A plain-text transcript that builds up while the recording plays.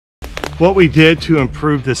What we did to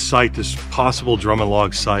improve this site, this possible drum and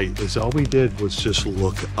log site, is all we did was just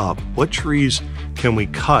look up. What trees can we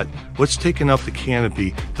cut? What's taking up the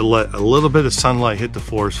canopy to let a little bit of sunlight hit the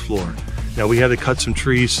forest floor? Now we had to cut some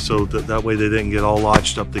trees so that way they didn't get all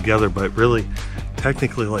lodged up together, but really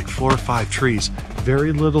technically like 4 or 5 trees.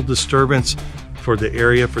 Very little disturbance for the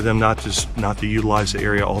area, for them not to utilize the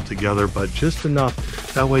area altogether, but just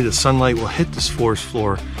enough. That way the sunlight will hit this forest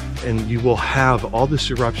floor and you will have all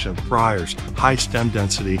this eruption, briars, high stem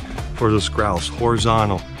density for those grouse,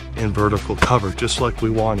 horizontal and vertical cover, just like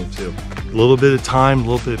we wanted to. A little bit of time, a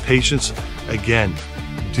little bit of patience. Again,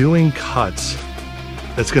 doing cuts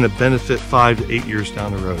that's going to benefit 5 to 8 years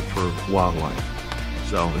down the road for wildlife.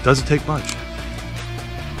 So it doesn't take much.